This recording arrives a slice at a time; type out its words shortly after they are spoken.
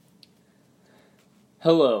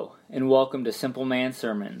Hello, and welcome to Simple Man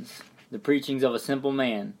Sermons, the preachings of a simple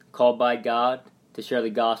man called by God to share the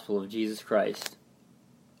gospel of Jesus Christ.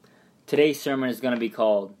 Today's sermon is going to be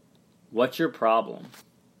called, What's Your Problem?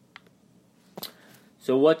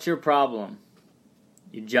 So what's your problem?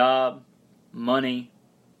 Your job, money,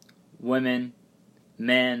 women,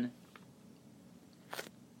 men,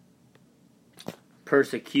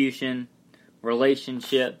 persecution,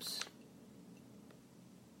 relationships.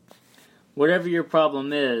 Whatever your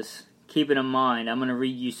problem is, keep it in mind. I'm going to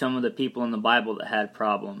read you some of the people in the Bible that had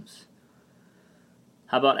problems.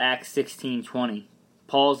 How about Acts 16:20?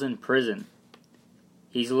 Paul's in prison.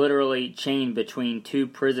 He's literally chained between two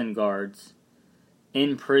prison guards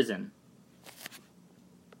in prison.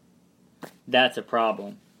 That's a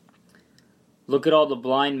problem. Look at all the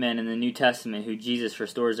blind men in the New Testament who Jesus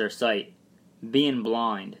restores their sight. Being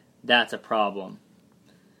blind, that's a problem.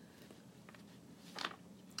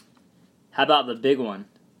 How about the big one?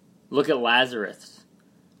 Look at Lazarus.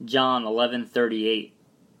 John 11:38.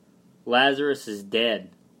 Lazarus is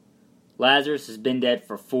dead. Lazarus has been dead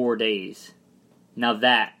for 4 days. Now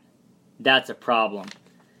that's a problem.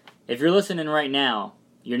 If you're listening right now,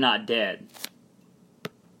 you're not dead.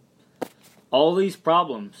 All these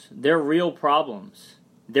problems, they're real problems.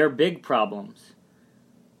 They're big problems.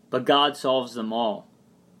 But God solves them all.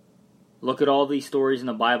 Look at all these stories in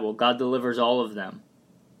the Bible. God delivers all of them.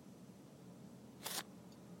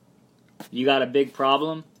 You got a big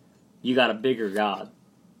problem, you got a bigger God.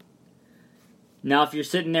 Now, if you're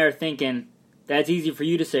sitting there thinking, that's easy for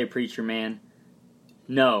you to say, preacher man,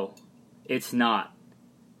 no, it's not.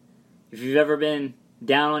 If you've ever been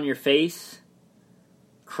down on your face,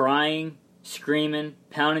 crying, screaming,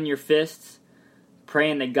 pounding your fists,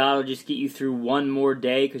 praying that God will just get you through one more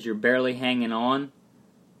day because you're barely hanging on,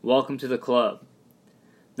 welcome to the club.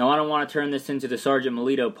 Now, I don't want to turn this into the Sergeant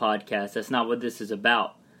Melito podcast. That's not what this is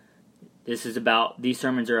about. These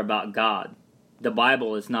sermons are about God. The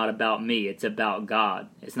Bible is not about me, it's about God.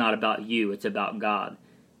 It's not about you, it's about God.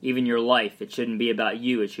 Even your life, it shouldn't be about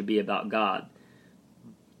you, it should be about God.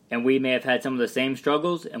 And we may have had some of the same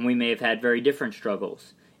struggles, and we may have had very different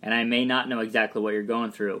struggles. And I may not know exactly what you're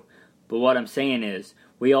going through. But what I'm saying is,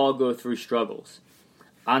 we all go through struggles.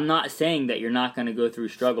 I'm not saying that you're not going to go through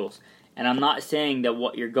struggles. And I'm not saying that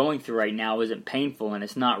what you're going through right now isn't painful and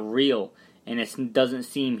it's not real. And it doesn't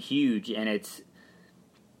seem huge, and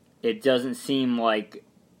it doesn't seem like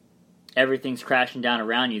everything's crashing down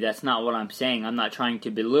around you. That's not what I'm saying. I'm not trying to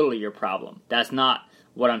belittle your problem. That's not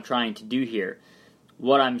what I'm trying to do here.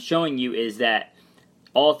 What I'm showing you is that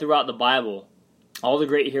all throughout the Bible, all the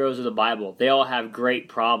great heroes of the Bible, they all have great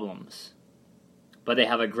problems, but they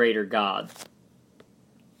have a greater God.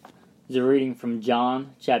 This is a reading from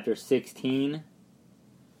John chapter 16.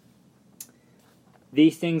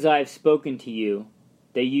 These things I have spoken to you,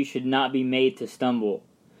 that you should not be made to stumble.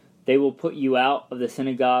 They will put you out of the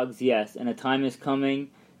synagogues, yes, and a time is coming,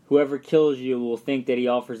 whoever kills you will think that he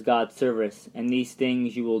offers God service, and these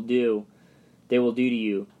things they will do to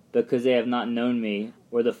you, because they have not known me,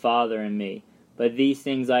 or the Father in me. But these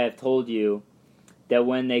things I have told you, that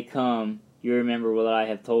when they come, you remember what I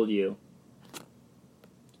have told you.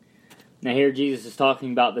 Now here Jesus is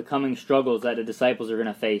talking about the coming struggles that the disciples are going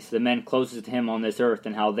to face, the men closest to him on this earth,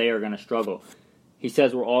 and how they are going to struggle. He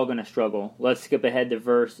says we're all going to struggle. Let's skip ahead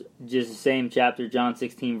to just the same chapter, John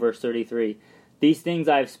 16, verse 33. These things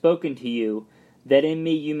I have spoken to you, that in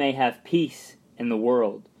me you may have peace in the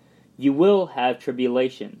world. You will have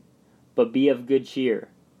tribulation, but be of good cheer.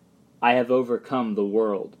 I have overcome the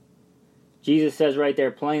world. Jesus says right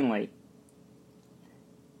there plainly,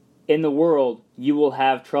 in the world you will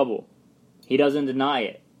have trouble. He doesn't deny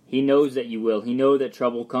it. He knows that you will. He knows that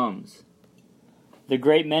trouble comes. The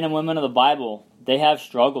great men and women of the Bible, they have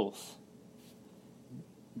struggles.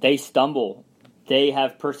 They stumble. They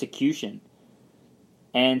have persecution.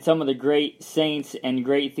 And some of the great saints and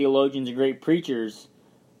great theologians and great preachers,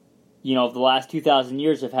 of the last 2,000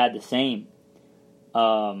 years have had the same.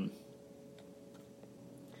 All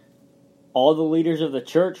the leaders of the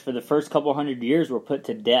church for the first couple hundred years were put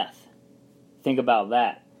to death. Think about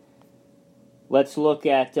that. Let's look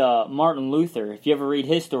at Martin Luther. If you ever read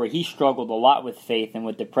his story, he struggled a lot with faith and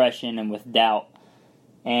with depression and with doubt.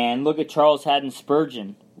 And look at Charles Haddon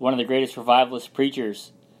Spurgeon, one of the greatest revivalist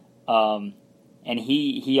preachers. And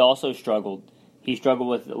he also struggled. He struggled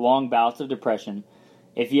with long bouts of depression.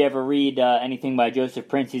 If you ever read anything by Joseph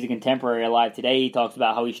Prince, he's a contemporary alive today. He talks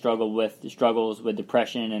about how he struggles with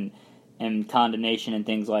depression and condemnation and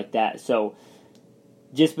things like that. So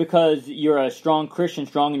just because you're a strong Christian,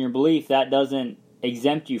 strong in your belief, that doesn't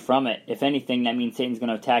exempt you from it. If anything, that means Satan's going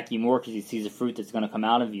to attack you more because he sees the fruit that's going to come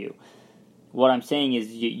out of you. What I'm saying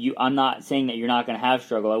is, I'm not saying that you're not going to have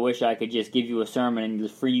struggle. I wish I could just give you a sermon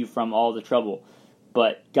and free you from all the trouble.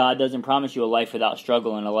 But God doesn't promise you a life without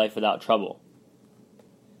struggle and a life without trouble.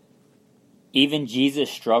 Even Jesus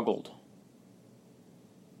struggled.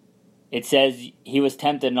 It says he was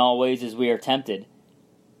tempted in all ways as we are tempted.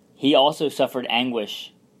 He also suffered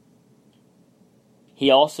anguish.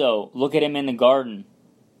 He also, look at him in the garden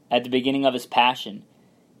at the beginning of his passion.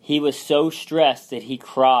 He was so stressed that he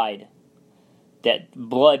cried, that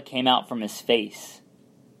blood came out from his face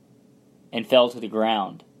and fell to the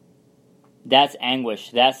ground. That's anguish.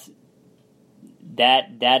 That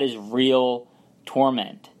is real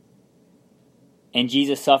torment. And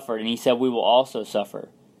Jesus suffered, and he said we will also suffer.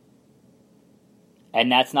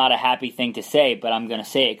 And that's not a happy thing to say, but I'm going to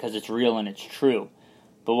say it because it's real and it's true.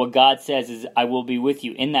 But what God says is, I will be with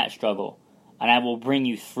you in that struggle, and I will bring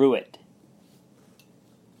you through it.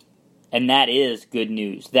 And that is good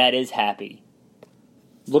news. That is happy.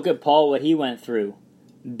 Look at Paul, what he went through.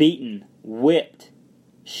 Beaten, whipped,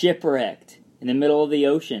 shipwrecked in the middle of the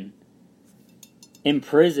ocean,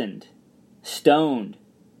 imprisoned, stoned.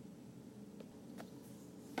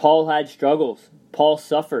 Paul had struggles. Paul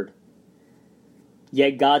suffered.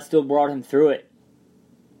 Yet God still brought him through it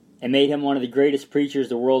and made him one of the greatest preachers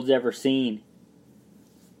the world's ever seen.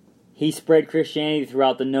 He spread Christianity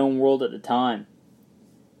throughout the known world at the time.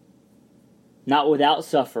 Not without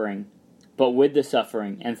suffering, but with the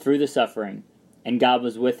suffering and through the suffering. And God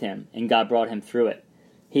was with him, and God brought him through it.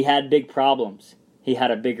 He had big problems. He had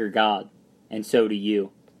a bigger God, and so do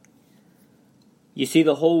you. You see,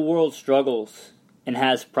 the whole world struggles and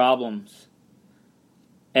has problems.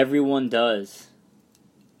 Everyone does.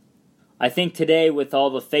 I think today with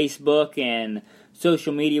all the Facebook and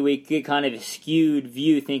social media, we get kind of a skewed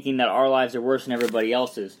view thinking that our lives are worse than everybody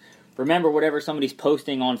else's. Remember, whatever somebody's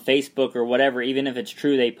posting on Facebook or whatever, even if it's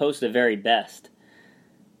true, they post the very best.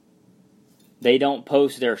 They don't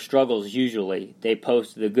post their struggles usually. They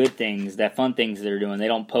post the good things, the fun things they're doing. They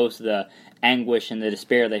don't post the anguish and the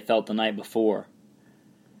despair they felt the night before.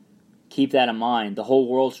 Keep that in mind. The whole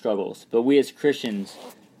world struggles. But we as Christians,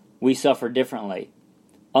 we suffer differently.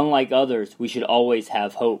 Unlike others, we should always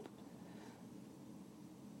have hope.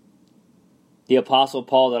 The Apostle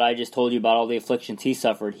Paul that I just told you about all the afflictions he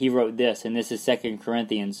suffered, he wrote this, and this is 2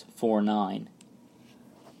 Corinthians 4:9.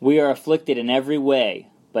 We are afflicted in every way,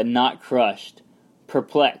 but not crushed,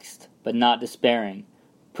 perplexed, but not despairing,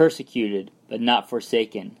 persecuted, but not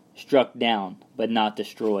forsaken, struck down, but not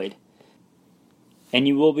destroyed. And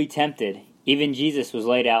you will be tempted. Even Jesus was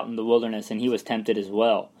laid out in the wilderness, and he was tempted as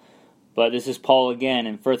well. But this is Paul again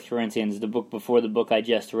in 1 Corinthians, the book before the book I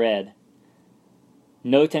just read.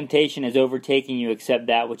 No temptation has overtaken you except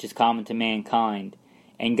that which is common to mankind.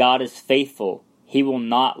 And God is faithful. He will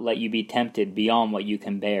not let you be tempted beyond what you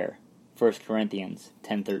can bear. 1 Corinthians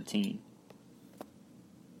 10:13.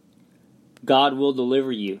 God will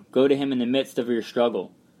deliver you. Go to him in the midst of your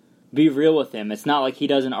struggle. Be real with him. It's not like he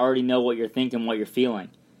doesn't already know what you're thinking, what you're feeling.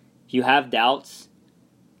 If you have doubts,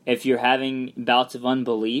 if you're having bouts of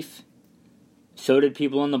unbelief, so did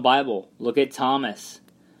people in the Bible. Look at Thomas.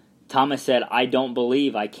 Thomas said, I don't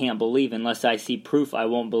believe, I can't believe. Unless I see proof, I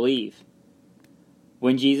won't believe.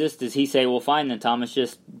 When Jesus, does he say, well, fine then, Thomas,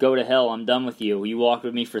 just go to hell, I'm done with you. You walked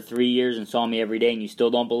with me for 3 years and saw me every day and you still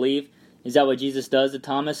don't believe? Is that what Jesus does to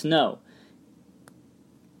Thomas? No.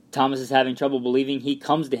 Thomas is having trouble believing. He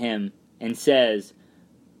comes to him and says,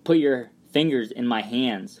 put your fingers in my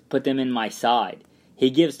hands, put them in my side. He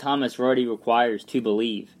gives Thomas what he requires to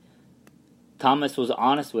believe. Thomas was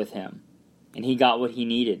honest with him, and he got what he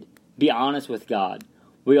needed. Be honest with God.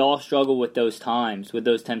 We all struggle with those times, with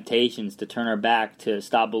those temptations to turn our back, to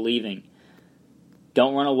stop believing.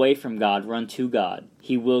 Don't run away from God, run to God.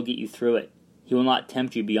 He will get you through it. He will not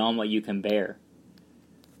tempt you beyond what you can bear.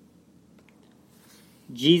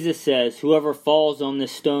 Jesus says, whoever falls on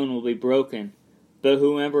this stone will be broken, but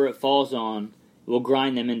whoever it falls on will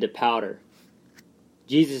grind them into powder.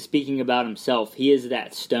 Jesus is speaking about himself. He is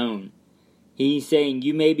that stone. He's saying,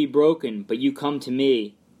 you may be broken, but you come to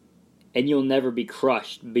me, and you'll never be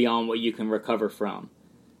crushed beyond what you can recover from.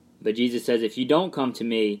 But Jesus says, if you don't come to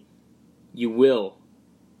me, you will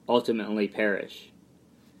ultimately perish.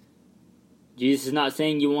 Jesus is not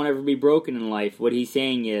saying you won't ever be broken in life. What he's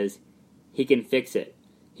saying is, he can fix it.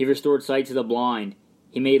 He restored sight to the blind.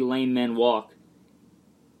 He made lame men walk.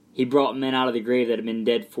 He brought men out of the grave that had been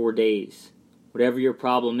dead 4 days. Whatever your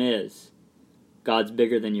problem is, God's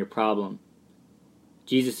bigger than your problem.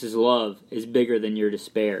 Jesus' love is bigger than your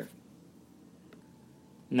despair.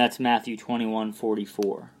 And that's Matthew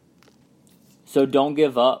 21:44. So don't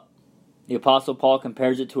give up. The Apostle Paul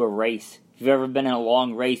compares it to a race. If you've ever been in a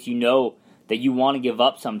long race, you know that you want to give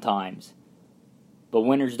up sometimes. But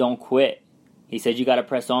winners don't quit. He said you got to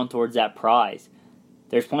press on towards that prize.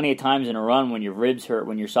 There's plenty of times in a run when your ribs hurt,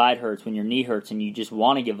 when your side hurts, when your knee hurts, and you just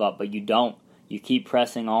want to give up, but you don't. You keep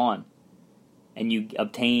pressing on, and you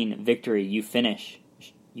obtain victory. You finish.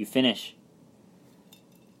 You finish.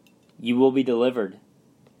 You will be delivered.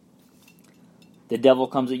 The devil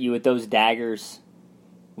comes at you with those daggers,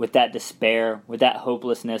 with that despair, with that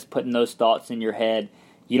hopelessness, putting those thoughts in your head.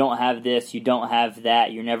 You don't have this, you don't have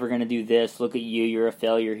that, you're never going to do this, look at you, you're a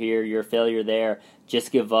failure here, you're a failure there, just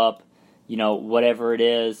give up, whatever it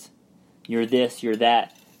is, you're this, you're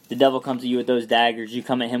that. The devil comes at you with those daggers, you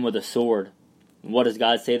come at him with a sword. What does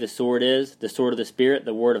God say the sword is? The sword of the Spirit,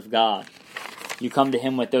 the Word of God. You come to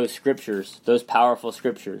him with those scriptures, those powerful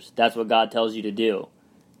scriptures. That's what God tells you to do.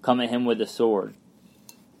 Come at him with a sword.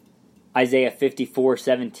 Isaiah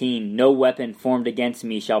 54:17, no weapon formed against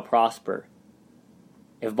me shall prosper.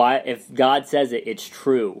 If God says it, it's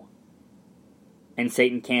true. And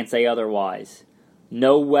Satan can't say otherwise.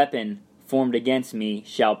 No weapon formed against me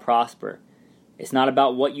shall prosper. It's not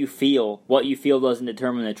about what you feel. What you feel doesn't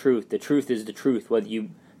determine the truth. The truth is the truth, whether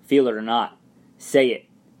you feel it or not. Say it.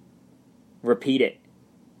 Repeat it.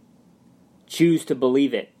 Choose to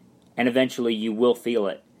believe it, and eventually you will feel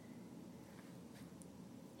it.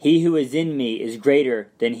 He who is in me is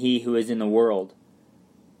greater than he who is in the world.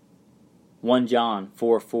 1 John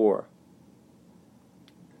 4:4.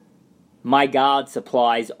 My God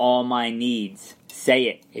supplies all my needs. Say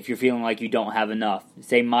it if you're feeling like you don't have enough.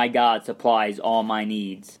 Say, my God supplies all my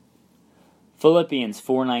needs. Philippians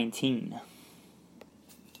 4:19.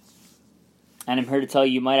 And I'm here to tell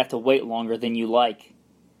you, you might have to wait longer than you like.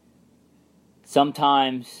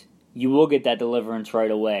 Sometimes you will get that deliverance right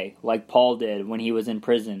away, like Paul did when he was in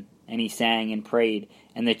prison, and he sang and prayed,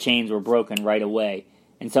 and the chains were broken right away.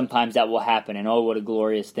 And sometimes that will happen, and oh, what a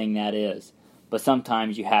glorious thing that is. But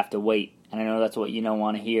sometimes you have to wait, and I know that's what you don't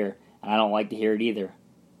want to hear, and I don't like to hear it either.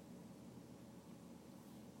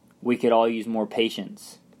 We could all use more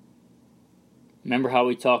patience. Remember how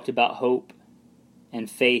we talked about hope and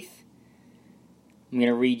faith? I'm going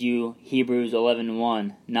to read you Hebrews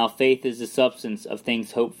 11:1. Now faith is the substance of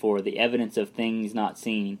things hoped for, the evidence of things not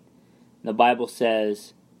seen. The Bible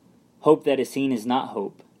says, hope that is seen is not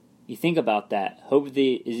hope. You think about that. Hope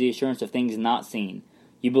is the assurance of things not seen.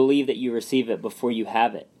 You believe that you receive it before you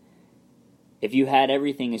have it. If you had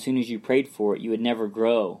everything as soon as you prayed for it, you would never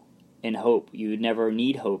grow in hope. You would never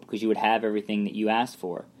need hope because you would have everything that you asked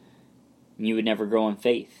for. And you would never grow in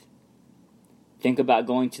faith. Think about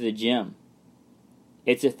going to the gym.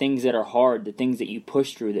 It's the things that are hard, the things that you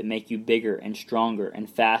push through that make you bigger and stronger and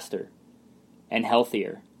faster and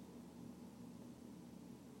healthier.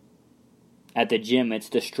 At the gym, it's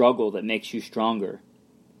the struggle that makes you stronger.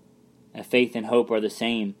 And faith and hope are the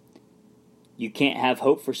same. You can't have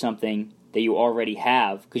hope for something that you already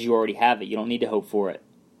have because you already have it. You don't need to hope for it.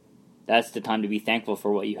 That's the time to be thankful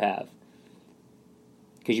for what you have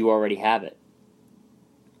because you already have it.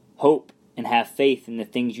 Hope and have faith in the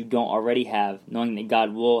things you don't already have, knowing that God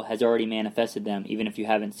has already manifested them, even if you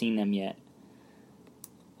haven't seen them yet.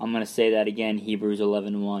 I'm going to say that again, Hebrews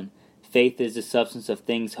 11:1. Faith is the substance of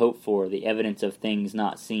things hoped for, the evidence of things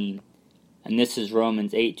not seen. And this is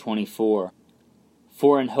Romans 8:24.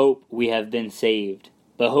 For in hope we have been saved.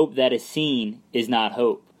 But hope that is seen is not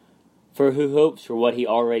hope. For who hopes for what he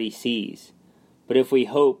already sees? But if we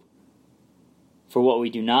hope for what we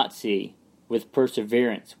do not see, with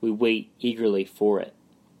perseverance we wait eagerly for it.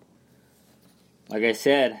 Like I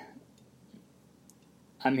said,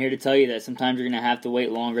 I'm here to tell you that sometimes you're going to have to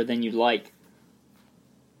wait longer than you'd like.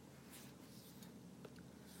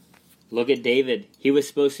 Look at David. He was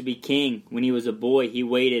supposed to be king when he was a boy. He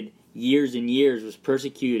waited years and years, was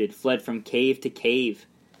persecuted, fled from cave to cave.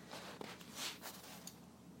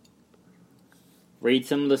 Read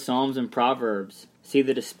some of the Psalms and Proverbs. See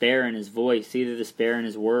the despair in his voice. See the despair in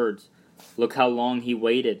his words. Look how long he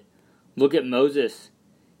waited. Look at Moses.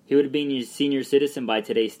 He would have been a senior citizen by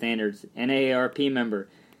today's standards, NAARP member.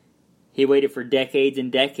 He waited for decades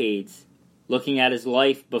and decades. Looking at his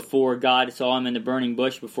life before God saw him in the burning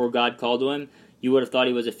bush, before God called to him, you would have thought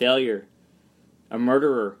he was a failure. A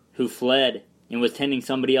murderer who fled and was tending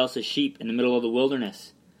somebody else's sheep in the middle of the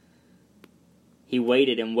wilderness. He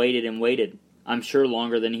waited and waited and waited. I'm sure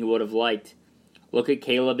longer than he would have liked. Look at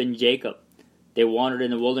Caleb and Jacob. They wandered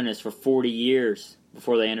in the wilderness for 40 years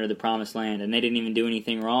before they entered the promised land, and they didn't even do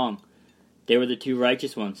anything wrong. They were the two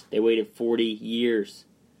righteous ones. They waited 40 years.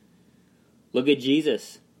 Look at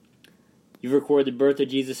Jesus. You record the birth of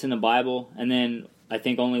Jesus in the Bible, and then I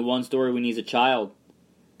think only one story when he's a child.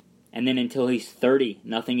 And then until he's 30,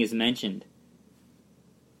 nothing is mentioned.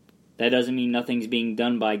 that doesn't mean nothing's being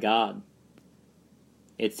done by God.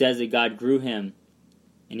 It says that God grew him,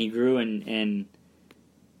 and he grew and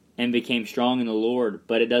became strong in the Lord,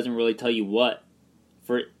 but it doesn't really tell you what.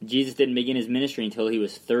 For Jesus didn't begin his ministry until he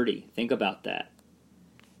was 30. Think about that.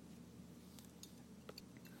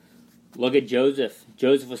 Look at Joseph.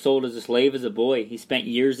 Joseph was sold as a slave as a boy. He spent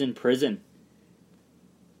years in prison.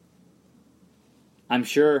 I'm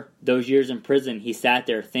sure those years in prison he sat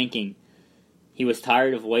there thinking. He was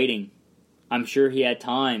tired of waiting. I'm sure he had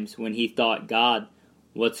times when he thought, God,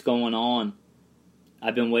 what's going on?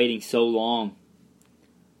 I've been waiting so long.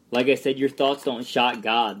 Like I said, your thoughts don't shock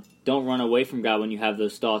God. Don't run away from God when you have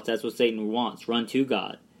those thoughts. That's what Satan wants. Run to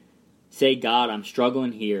God. Say, God, I'm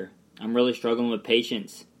struggling here. I'm really struggling with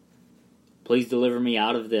patience. Please deliver me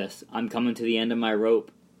out of this. I'm coming to the end of my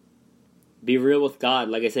rope. Be real with God.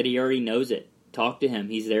 Like I said, he already knows it. Talk to him.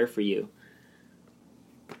 He's there for you.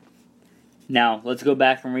 Now, let's go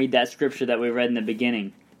back and read that scripture that we read in the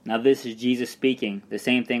beginning. Now, this is Jesus speaking. The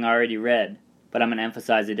same thing I already read, but I'm going to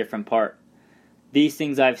emphasize a different part. These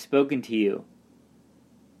things I have spoken to you,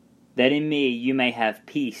 that in me you may have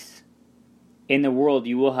peace. In the world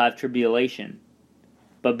you will have tribulation,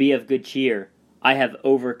 but be of good cheer. I have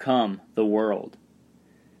overcome the world.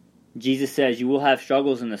 Jesus says you will have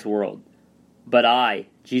struggles in this world, but I,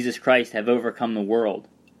 Jesus Christ, have overcome the world.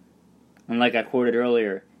 And like I quoted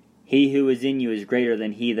earlier, he who is in you is greater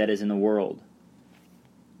than he that is in the world.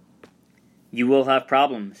 You will have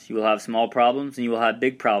problems. You will have small problems and you will have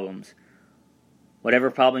big problems. Whatever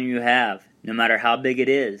problem you have, no matter how big it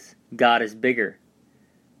is, God is bigger.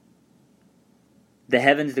 The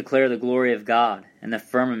heavens declare the glory of God, and the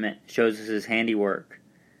firmament shows us his handiwork.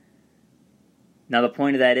 Now the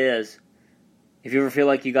point of that is, if you ever feel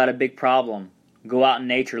like you got a big problem, go out in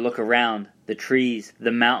nature, look around, the trees,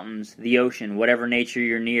 the mountains, the ocean, whatever nature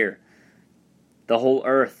you're near, the whole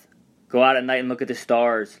earth. Go out at night and look at the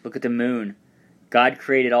stars, look at the moon. God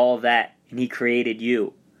created all of that, and he created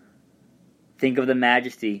you. Think of the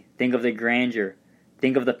majesty, think of the grandeur,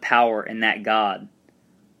 think of the power in that God.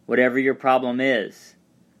 Whatever your problem is,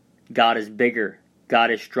 God is bigger,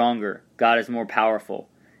 God is stronger, God is more powerful,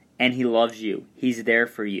 and he loves you. He's there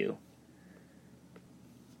for you.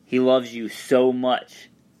 He loves you so much.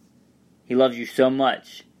 He loves you so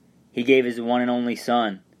much. He gave his one and only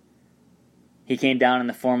Son. He came down in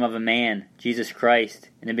the form of a man, Jesus Christ.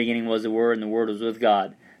 In the beginning was the Word, and the Word was with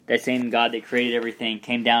God. That same God that created everything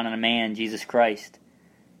came down in a man, Jesus Christ.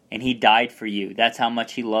 And he died for you. That's how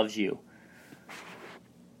much he loves you.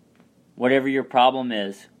 Whatever your problem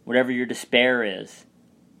is, whatever your despair is,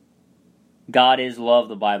 God is love,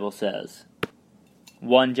 the Bible says.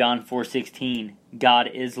 1 John 4:16, God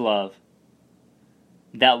is love.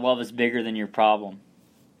 That love is bigger than your problem.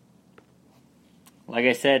 Like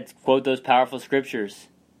I said, quote those powerful scriptures.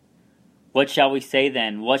 What shall we say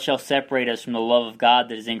then? What shall separate us from the love of God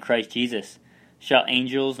that is in Christ Jesus? Shall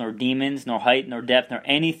angels, nor demons, nor height, nor depth, nor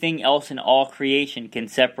anything else in all creation can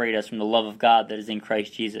separate us from the love of God that is in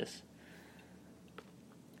Christ Jesus?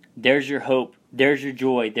 There's your hope. There's your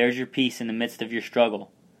joy. There's your peace in the midst of your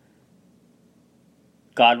struggle.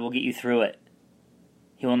 God will get you through it.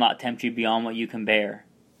 He will not tempt you beyond what you can bear.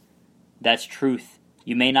 That's truth.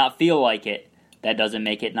 You may not feel like it. That doesn't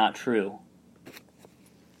make it not true.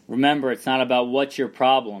 Remember, it's not about what's your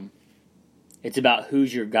problem. It's about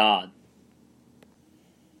who's your God.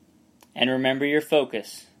 And remember your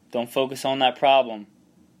focus. Don't focus on that problem.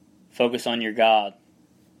 Focus on your God.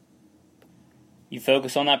 You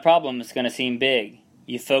focus on that problem, it's going to seem big.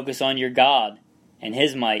 You focus on your God and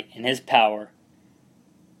his might and his power,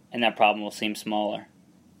 and that problem will seem smaller.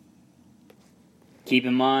 Keep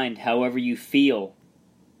in mind, however you feel,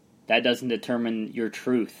 that doesn't determine your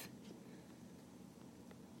truth.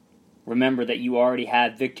 Remember that you already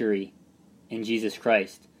have victory in Jesus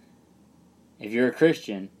Christ. If you're a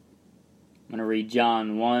Christian, I'm going to read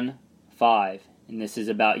John 1:5, and this is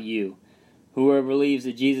about you. Whoever believes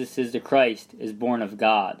that Jesus is the Christ is born of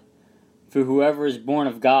God. For whoever is born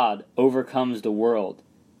of God overcomes the world.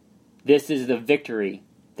 This is the victory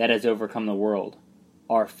that has overcome the world,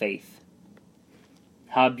 our faith.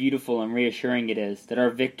 How beautiful and reassuring it is that our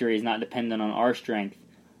victory is not dependent on our strength,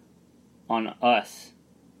 on us.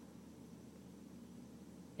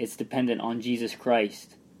 It's dependent on Jesus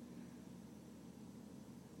Christ.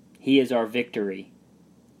 He is our victory,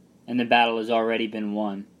 and the battle has already been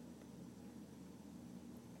won.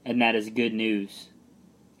 And that is good news.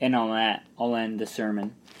 And on that, I'll end the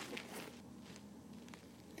sermon.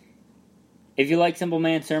 If you like Simple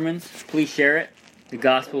Man Sermons, please share it. The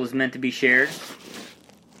gospel is meant to be shared.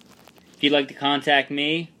 If you'd like to contact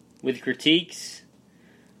me with critiques,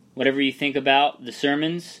 whatever you think about the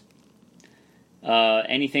sermons,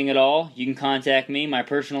 anything at all, you can contact me. My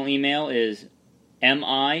personal email is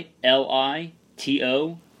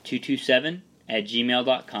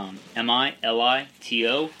milito227@gmail.com.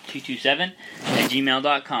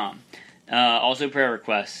 milito227@gmail.com. Also prayer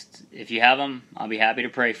requests. If you have them, I'll be happy to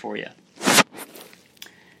pray for you.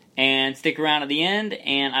 And stick around at the end,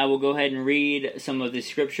 and I will go ahead and read some of the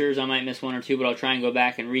scriptures. I might miss one or two, but I'll try and go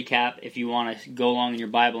back and recap if you want to go along in your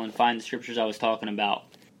Bible and find the scriptures I was talking about.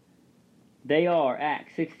 They are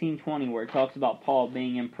Acts 16:20, where it talks about Paul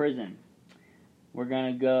being in prison. We're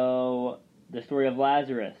going to go, the story of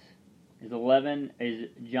Lazarus is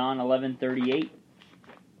John 11:38.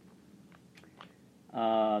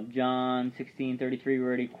 John 16:33 we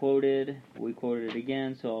already quoted. We quoted it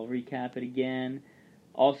again, so I'll recap it again.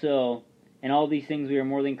 Also, in all these things we are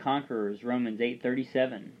more than conquerors, Romans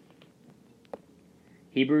 8:37.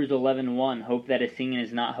 Hebrews 11:1, hope that is seen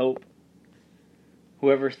is not hope.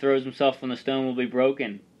 Whoever throws himself from the stone will be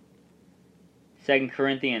broken. 2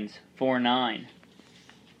 Corinthians 4:9.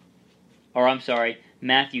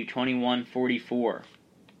 Matthew 21:44.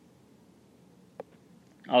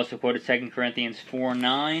 I also quoted 2 Corinthians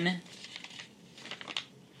 4:9.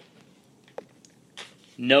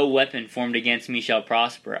 No weapon formed against me shall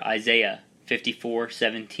prosper. Isaiah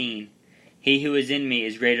 54:17. He who is in me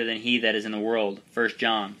is greater than he that is in the world. 1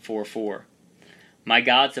 John 4:4. My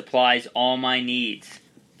God supplies all my needs.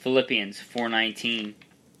 Philippians 4:19.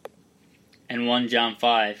 And 1 John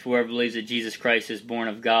 5. Whoever believes that Jesus Christ is born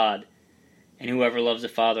of God, and whoever loves a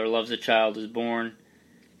father, loves a child, is born.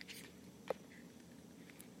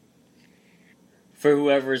 For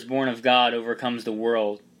whoever is born of God overcomes the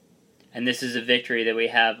world. And this is a victory that we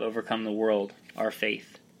have overcome the world, our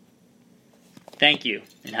faith. Thank you,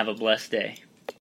 and have a blessed day.